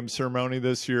podium ceremony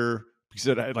this year, because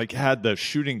it like had the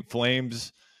shooting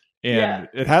flames Yeah, and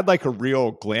it had like a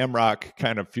real glam rock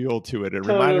kind of feel to it. It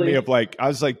reminded me totally. of like, I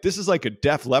was like, this is like a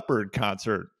Def Leppard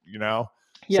concert, you know?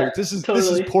 It's Yeah, like this is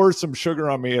totally. pour some sugar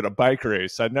on me at a bike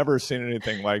race. I'd never seen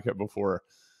anything like it before.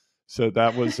 So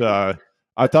that was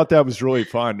I thought that was really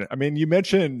fun. I mean, you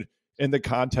mentioned in the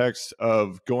context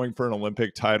of going for an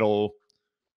Olympic title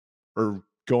or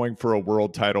going for a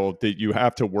world title that you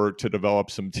have to work to develop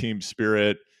some team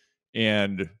spirit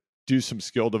and do some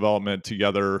skill development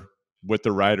together with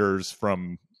the riders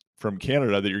from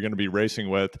Canada that you're going to be racing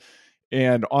with.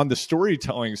 And on the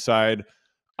storytelling side,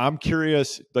 I'm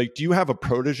curious, like, do you have a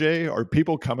protege? Are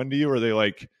people coming to you? Are they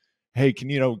like, hey, can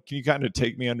you kind of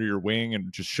take me under your wing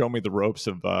and just show me the ropes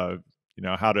of,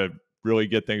 how to really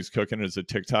get things cooking as a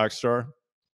TikTok star?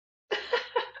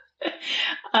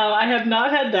 I have not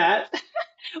had that,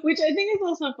 which I think is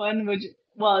also fun. Which,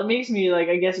 well, it makes me like,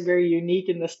 I guess, very unique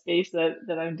in the space that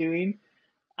I'm doing.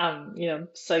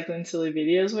 Cycling silly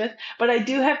videos with. But I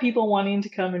do have people wanting to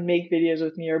come and make videos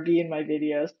with me or be in my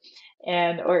videos.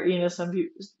 And, or, some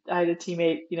people, I had a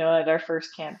teammate, at our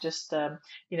first camp just,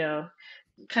 you know,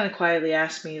 kind of quietly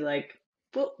asked me, like,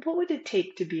 what would it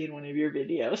take to be in one of your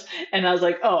videos? And I was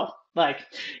like, oh, like,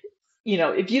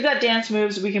 if you got dance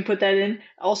moves, we can put that in.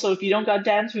 Also, if you don't got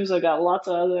dance moves, I got lots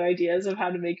of other ideas of how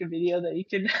to make a video that you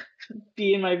can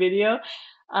be in my video.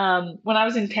 When I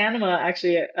was in Panama,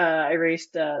 actually, I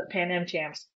raced Pan Am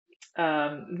Champs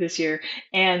this year,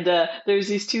 and there's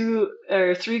these two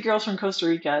or three girls from Costa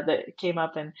Rica that came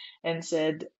up and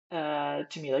said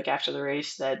to me like after the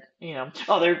race that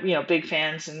oh they're big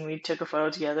fans, and we took a photo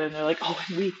together, and they're like, oh,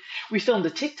 and we filmed a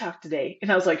TikTok today,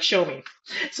 and I was like, show me.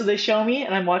 So they show me,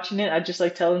 and I'm watching it. I just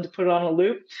like tell them to put it on a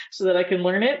loop so that I can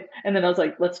learn it, and then I was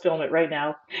like, let's film it right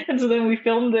now. And so then we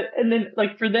filmed it, and then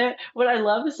like for that, what I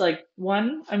love is like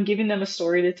one, I'm giving them a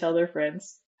story to tell their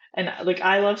friends. And like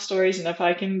I love stories, and if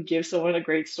I can give someone a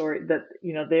great story that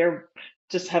they're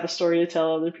just have a story to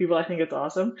tell other people, I think it's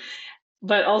awesome.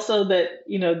 But also that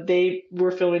they were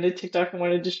filming a TikTok and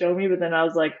wanted to show me, but then I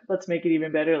was like, let's make it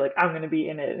even better. Like I'm gonna be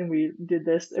in it, and we did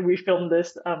this, and we filmed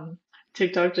this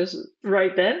TikTok just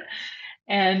right then.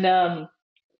 And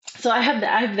so I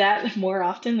have that more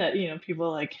often, that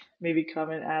people like maybe come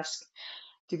and ask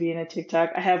to be in a TikTok.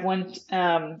 I have one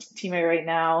teammate right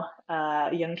now,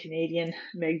 a young Canadian,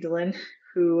 Magdalene,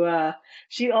 who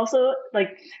she also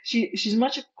like she's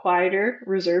much quieter,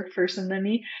 reserved person than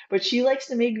me, but she likes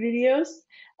to make videos.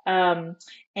 Um,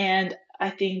 and I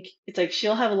think it's like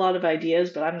she'll have a lot of ideas,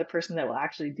 but I'm the person that will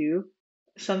actually do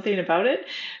something about it.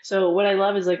 So what I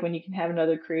love is like when you can have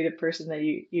another creative person that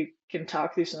you can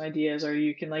talk through some ideas, or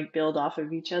you can like build off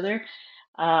of each other.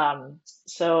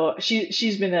 So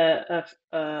she's been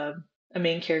a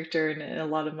main character in a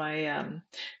lot of my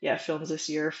films this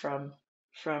year from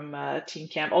Team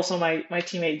Camp. Also my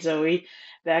teammate Zoe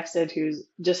Baxted, who's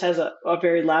just has a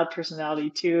very loud personality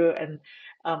too, and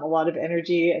a lot of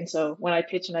energy. And so when I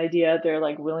pitch an idea, they're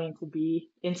like willing to be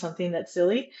in something that's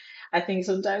silly. I think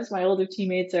sometimes my older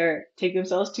teammates are take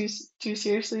themselves too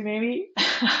seriously, maybe,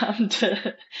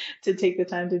 to take the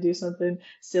time to do something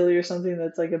silly or something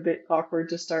that's like a bit awkward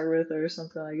to start with or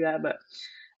something like that. But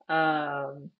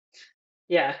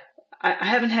yeah, I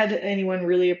haven't had anyone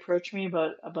really approach me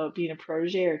about being a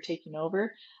protege or taking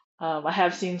over. I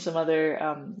have seen some other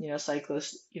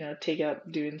cyclists take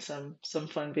up doing some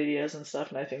fun videos and stuff,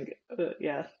 and I think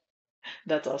yeah,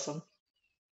 that's awesome.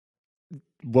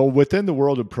 Well, within the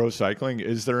world of pro cycling,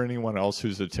 is there anyone else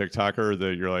who's a TikToker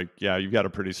that you're like, yeah, you've got a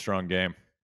pretty strong game?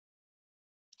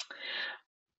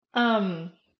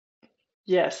 Um,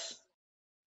 yes.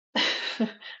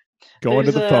 Going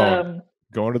to There's the phone.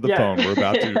 Going to the yeah. phone. We're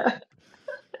about to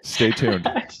stay tuned.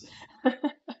 I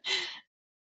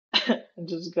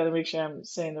just gotta make sure I'm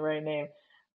saying the right name.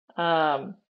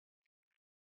 Um,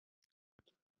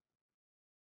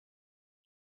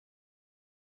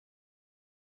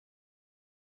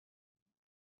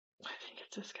 I think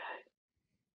it's this guy.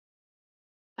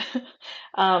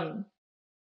 um,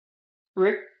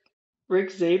 Rick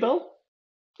Rick Zabel.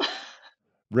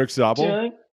 Rick Do you Zabel?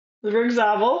 know Rick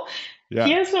Zabel? He Yeah.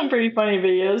 has some pretty funny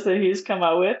videos that he's come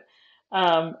out with.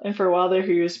 And for a while there,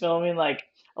 he was filming like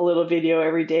a little video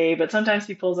every day, but sometimes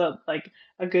he pulls out like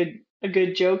a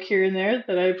good joke here and there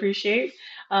that I appreciate.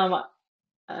 Um,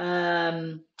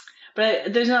 um,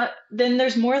 but there's not, then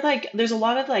there's more like, there's a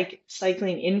lot of like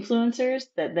cycling influencers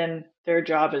that then their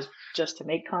job is just to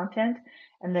make content.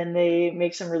 And then they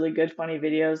make some really good, funny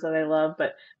videos that I love,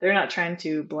 but they're not trying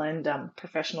to blend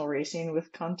professional racing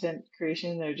with content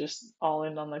creation. They're just all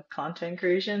in on the content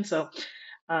creation. So,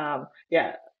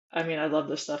 yeah, I mean, I love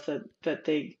the stuff that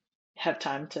they have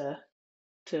time to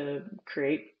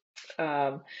create.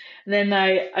 And then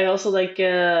I also like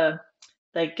Nathan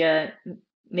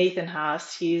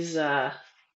Haas. He's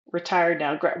retired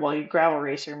now. Well, he's a gravel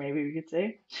racer, maybe we could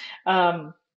say.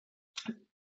 Um,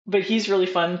 but he's really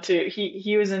fun too.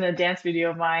 He was in a dance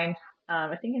video of mine.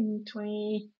 I think in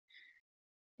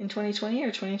 2020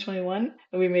 or 2021,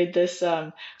 and we made this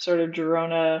sort of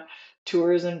Girona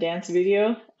tourism dance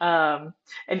video. And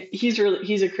he's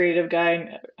a creative guy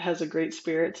and has a great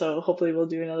spirit. So hopefully we'll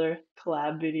do another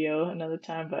collab video another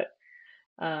time. But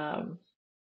um,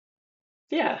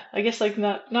 yeah, I guess like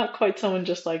not quite someone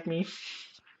just like me.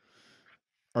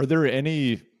 Are there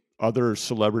any other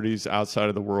celebrities outside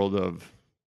of the world of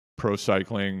pro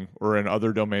cycling or in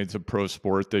other domains of pro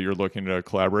sport that you're looking to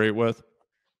collaborate with?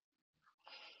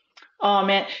 Oh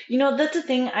man, that's the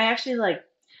thing. I actually like.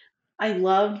 I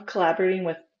love collaborating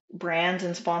with brands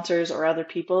and sponsors or other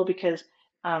people because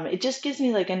it just gives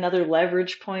me like another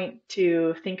leverage point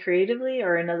to think creatively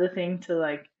or another thing to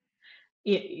like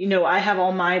I have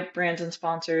all my brands and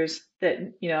sponsors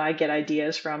that I get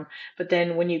ideas from, but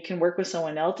then when you can work with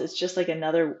someone else, it's just like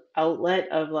another outlet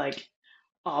of like,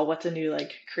 oh, what's a new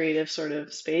like creative sort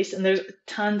of space. And there's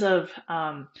tons of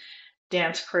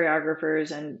dance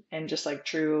choreographers and just like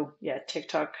true, yeah,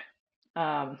 TikTok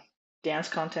um, dance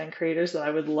content creators that I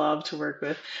would love to work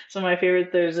with. So my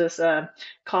favorite, there's this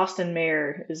Cost and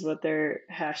Mayor is what their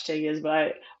hashtag is,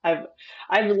 but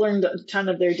I've learned a ton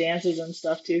of their dances and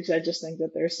stuff too because I just think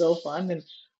that they're so fun, and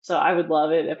so I would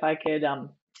love it if I could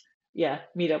yeah,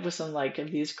 meet up with some like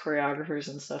of these choreographers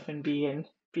and stuff and be in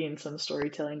some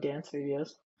storytelling dance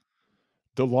videos.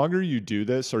 The longer you do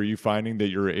this, are you finding that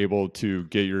you're able to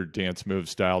get your dance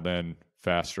moves dialed in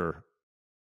faster?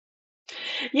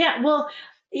 Yeah, well,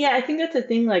 yeah, I think that's the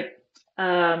thing. Like,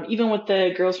 even with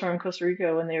the girls from Costa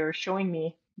Rica, when they were showing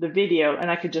me the video,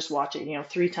 and I could just watch it,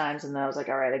 3 times, and then I was like,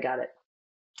 all right, I got it.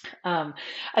 Um,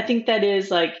 I think that is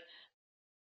like,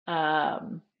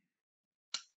 um,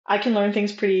 I can learn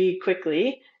things pretty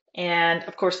quickly, and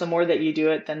of course, the more that you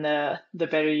do it, then the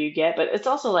better you get. But it's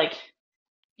also like,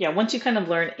 yeah, once you kind of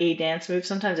learn a dance move,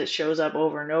 sometimes it shows up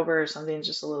over and over, or something's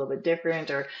just a little bit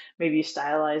different, or maybe you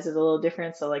stylize it a little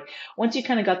different. So like once you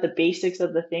kind of got the basics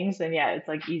of the things, then yeah, it's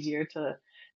like easier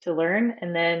to learn.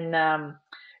 And then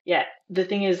yeah, the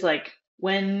thing is like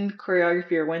when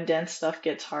choreography or when dance stuff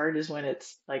gets hard is when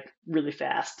it's like really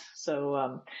fast.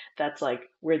 So that's like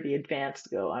where the advanced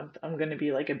go. I'm gonna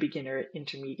be like a beginner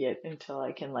intermediate until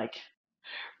I can like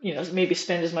maybe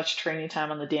spend as much training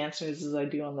time on the dance moves as I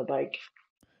do on the bike.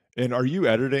 And are you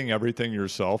editing everything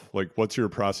yourself? Like, what's your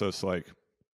process like?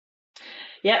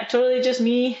 Yeah, totally just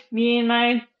me and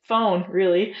my phone,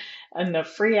 really, and a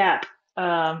free app.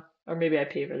 Or maybe I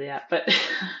pay for the app, but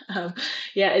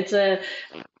yeah, it's a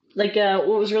like what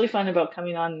was really fun about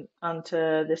coming onto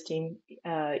this team,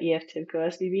 EF Tibco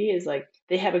SBB, is like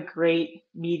they have a great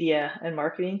media and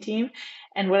marketing team,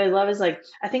 and what I love is like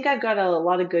I think I've got a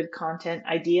lot of good content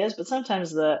ideas, but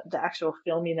sometimes the actual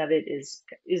filming of it is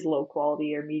low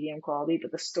quality or medium quality,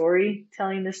 but the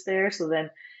storytelling is there, so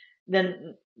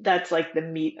then that's like the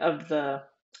meat of the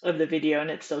video and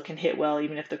it still can hit well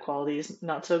even if the quality is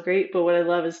not so great. But what I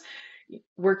love is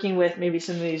working with maybe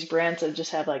some of these brands that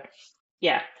just have like,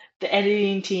 yeah, the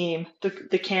editing team,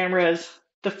 the cameras,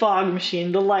 the fog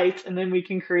machine, the lights, and then we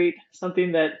can create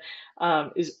something that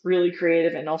is really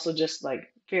creative and also just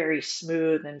like very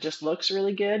smooth and just looks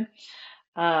really good.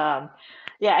 um,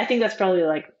 yeah, I think that's probably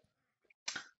like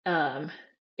um,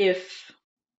 if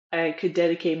I could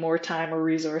dedicate more time or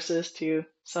resources to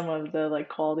some of the like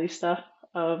quality stuff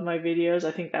of my videos,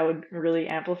 I think that would really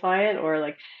amplify it, or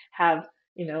like have,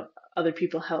 other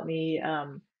people help me,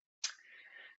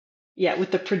 yeah,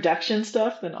 with the production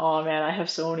stuff, then oh man, I have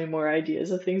so many more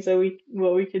ideas of things that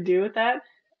what we could do with that.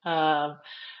 Um,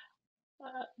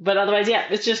 but otherwise, yeah,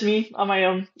 it's just me on my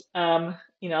own.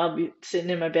 I'll be sitting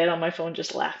in my bed on my phone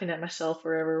just laughing at myself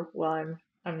wherever while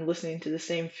I'm listening to the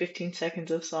same 15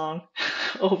 seconds of song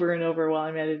over and over while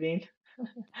I'm editing.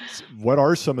 What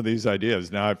are some of these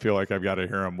ideas? Now I feel like I've got to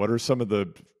hear them. What are some of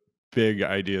the big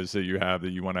ideas that you have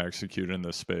that you want to execute in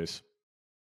this space?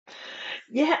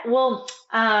 Yeah, well,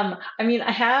 I mean,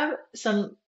 I have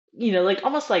some, like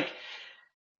almost like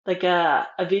a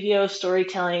video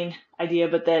storytelling idea,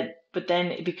 but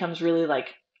then it becomes really like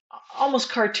almost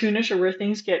cartoonish, or where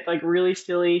things get like really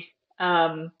silly.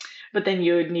 Um, but then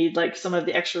you would need like some of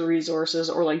the extra resources,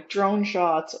 or like drone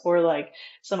shots, or like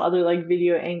some other like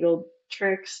video angled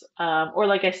tricks, or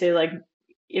like I say, like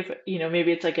if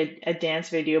maybe it's like a dance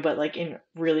video, but like in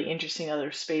really interesting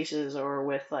other spaces, or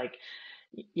with like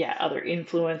yeah, other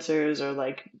influencers, or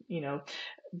like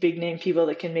big name people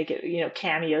that can make it,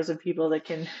 cameos of people that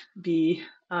can be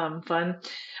fun.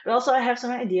 But also I have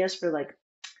some ideas for like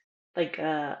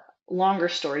longer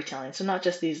storytelling. So not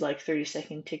just these like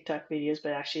 30-second TikTok videos,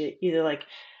 but actually either like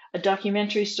a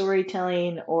documentary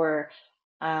storytelling, or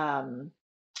um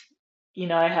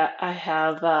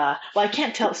I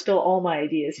can't tell spill all my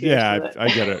ideas here, Yeah, so I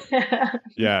get it. that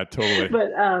Yeah, totally.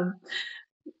 but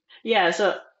yeah,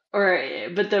 so or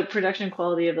but the production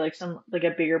quality of like some like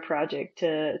a bigger project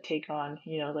to take on,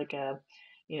 like a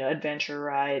adventure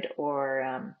ride,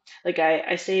 or like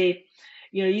I say,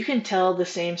 you can tell the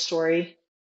same story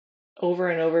over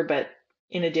and over, but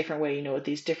in a different way, with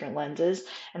these different lenses.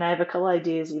 And I have a couple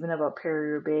ideas even about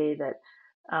Paris-Roubaix, that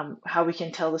how we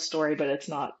can tell the story, but it's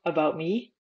not about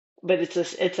me, but it's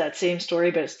that same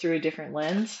story, but it's through a different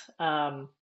lens.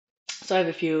 So I have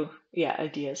a few, yeah,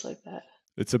 ideas like that.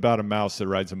 It's about a mouse that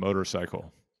rides a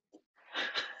motorcycle.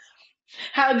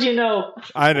 How'd you know?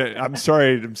 I'm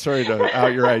sorry. I'm sorry to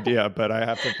out your idea, but I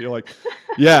have to feel like,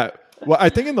 yeah. Well, I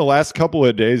think in the last couple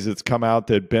of days, it's come out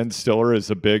that Ben Stiller is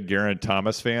a big Geraint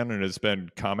Thomas fan and has been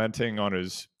commenting on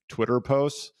his Twitter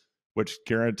posts, which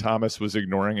Geraint Thomas was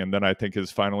ignoring, and then I think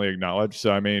is finally acknowledged.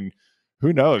 So, I mean,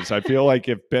 who knows? I feel like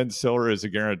if Ben Stiller is a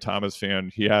Geraint Thomas fan,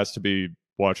 he has to be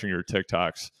watching your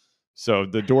TikToks. So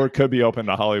the door could be open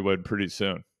to Hollywood pretty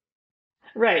soon.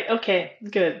 Right. Okay.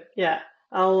 Good. Yeah.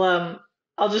 I'll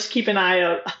just keep an eye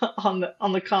out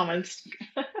on the comments.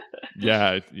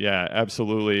 Yeah, yeah,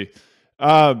 absolutely.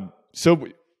 So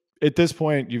at this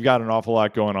point, you've got an awful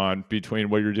lot going on between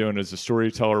what you're doing as a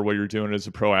storyteller, what you're doing as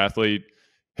a pro athlete.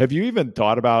 Have you even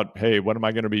thought about, hey, what am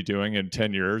I going to be doing in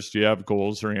 10 years? Do you have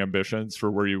goals or ambitions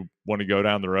for where you want to go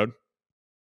down the road?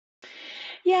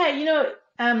 Yeah,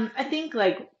 I think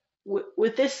like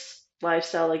with this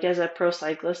lifestyle, like as a pro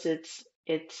cyclist,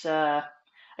 it's I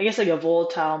guess like a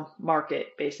volatile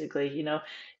market, basically.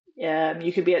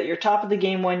 You could be at your top of the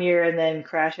game one year and then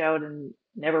crash out and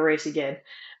never race again.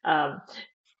 Um,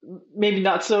 Maybe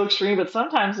not so extreme, but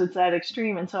sometimes it's that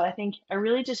extreme. And so I think I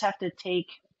really just have to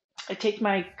I take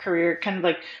my career kind of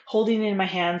like holding it in my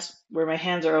hands, where my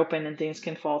hands are open and things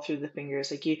can fall through the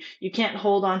fingers. Like you can't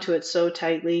hold on to it so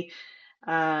tightly,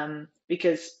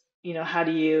 because how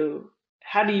do you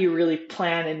really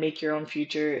plan and make your own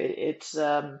future? It's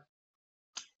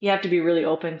you have to be really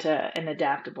open to and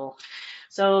adaptable.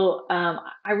 So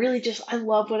I really just I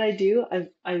love what I do.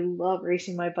 I love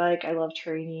racing my bike. I love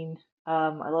training.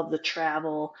 I love the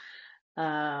travel.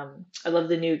 I love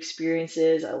the new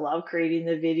experiences. I love creating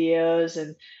the videos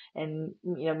and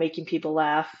making people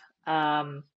laugh.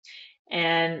 Um,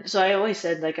 and so I always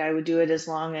said like I would do it as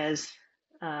long as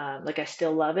like I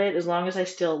still love it, as long as I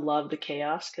still love the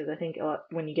chaos. Because I think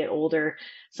when you get older,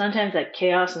 sometimes that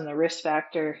chaos and the risk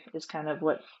factor is kind of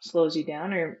what slows you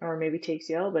down, or maybe takes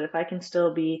you out. But if I can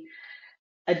still be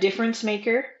a difference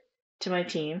maker to my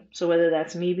team, so whether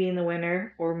that's me being the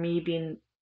winner or me being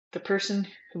the person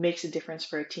who makes a difference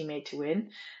for a teammate to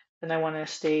win, then I want to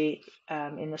stay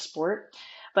in the sport.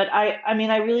 But I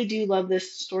mean, I really do love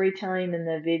this storytelling in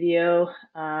the video.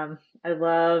 I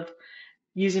love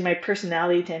using my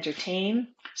personality to entertain.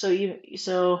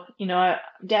 I'm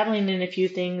dabbling in a few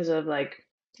things of like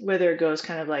whether it goes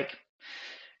kind of like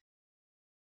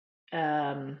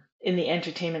in the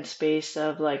entertainment space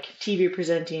of like TV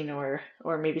presenting, or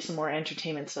maybe some more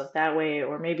entertainment stuff that way,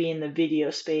 or maybe in the video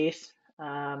space,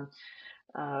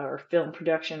 or film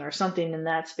production or something in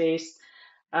that space,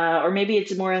 or maybe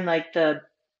it's more in like the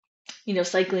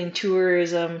cycling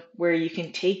tourism, where you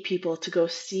can take people to go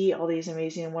see all these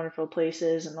amazing and wonderful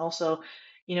places. And also,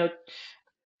 you know,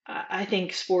 I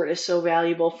think sport is so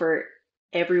valuable for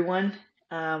everyone.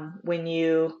 When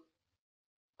you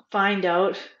find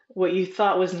out what you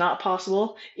thought was not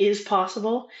possible is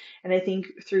possible. And I think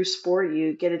through sport,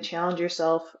 you get to challenge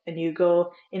yourself and you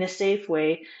go in a safe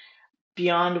way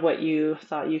beyond what you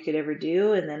thought you could ever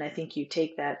do. And then I think you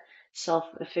take that self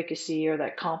efficacy or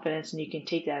that confidence and you can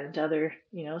take that into other,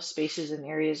 spaces and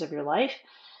areas of your life.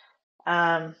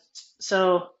 Um,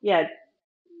 so yeah,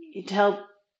 to help,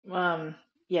 um,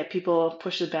 yeah, people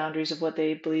push the boundaries of what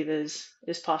they believe is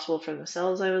possible for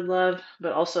themselves. I would love,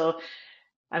 but also,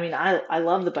 I mean, I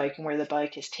love the bike and where the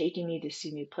bike has taken me to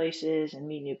see new places and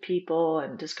meet new people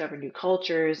and discover new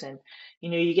cultures. And,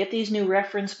 you get these new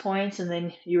reference points, and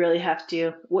then you really have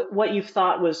to, what you've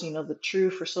thought was, the true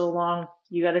for so long,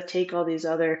 you got to take all these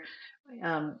other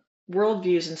um,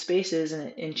 worldviews and spaces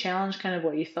and challenge kind of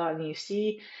what you thought and you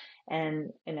see.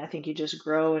 And I think you just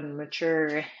grow and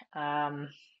mature,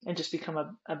 and just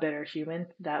become a better human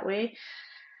that way.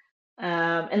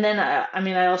 And then I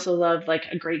mean, I also love like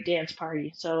a great dance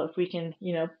party. So if we can,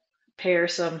 pair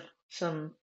some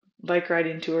bike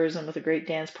riding tourism with a great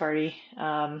dance party,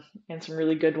 and some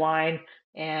really good wine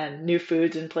and new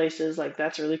foods and places, like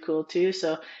that's really cool too.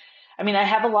 So I mean, I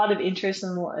have a lot of interest in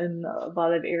a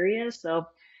lot of areas. So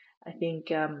I think,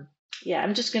 yeah,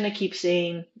 I'm just gonna keep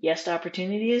saying yes to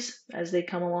opportunities as they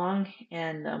come along,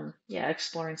 and yeah,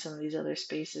 exploring some of these other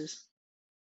spaces.